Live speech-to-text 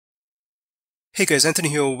Hey guys, Anthony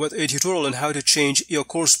here with a tutorial on how to change your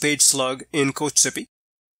course page slug in CoachZippy.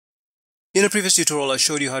 In a previous tutorial, I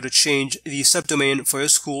showed you how to change the subdomain for your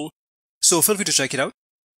school, so feel free to check it out.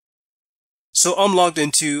 So I'm logged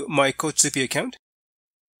into my CoachZippy account.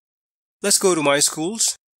 Let's go to my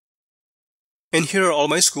schools, and here are all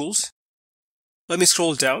my schools. Let me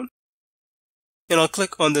scroll down, and I'll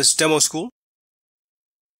click on this demo school.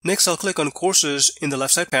 Next, I'll click on courses in the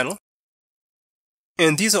left side panel.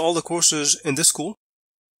 And these are all the courses in this school.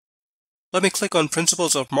 Let me click on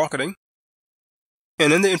Principles of Marketing.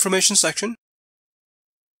 And in the information section,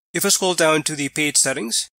 if I scroll down to the page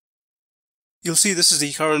settings, you'll see this is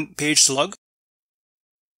the current page slug,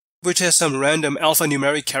 which has some random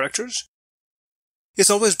alphanumeric characters. It's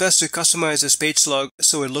always best to customize this page slug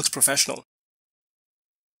so it looks professional.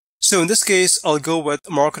 So in this case, I'll go with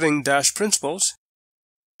Marketing-Principles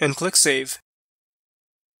and click Save.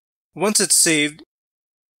 Once it's saved,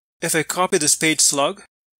 if I copy this page slug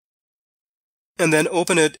and then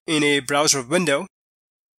open it in a browser window,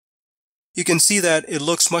 you can see that it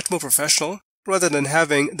looks much more professional rather than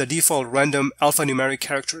having the default random alphanumeric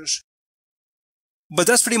characters. But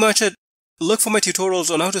that's pretty much it. Look for my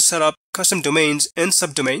tutorials on how to set up custom domains and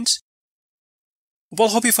subdomains. Well,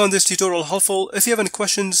 hope you found this tutorial helpful. If you have any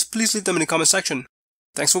questions, please leave them in the comment section.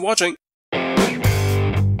 Thanks for watching.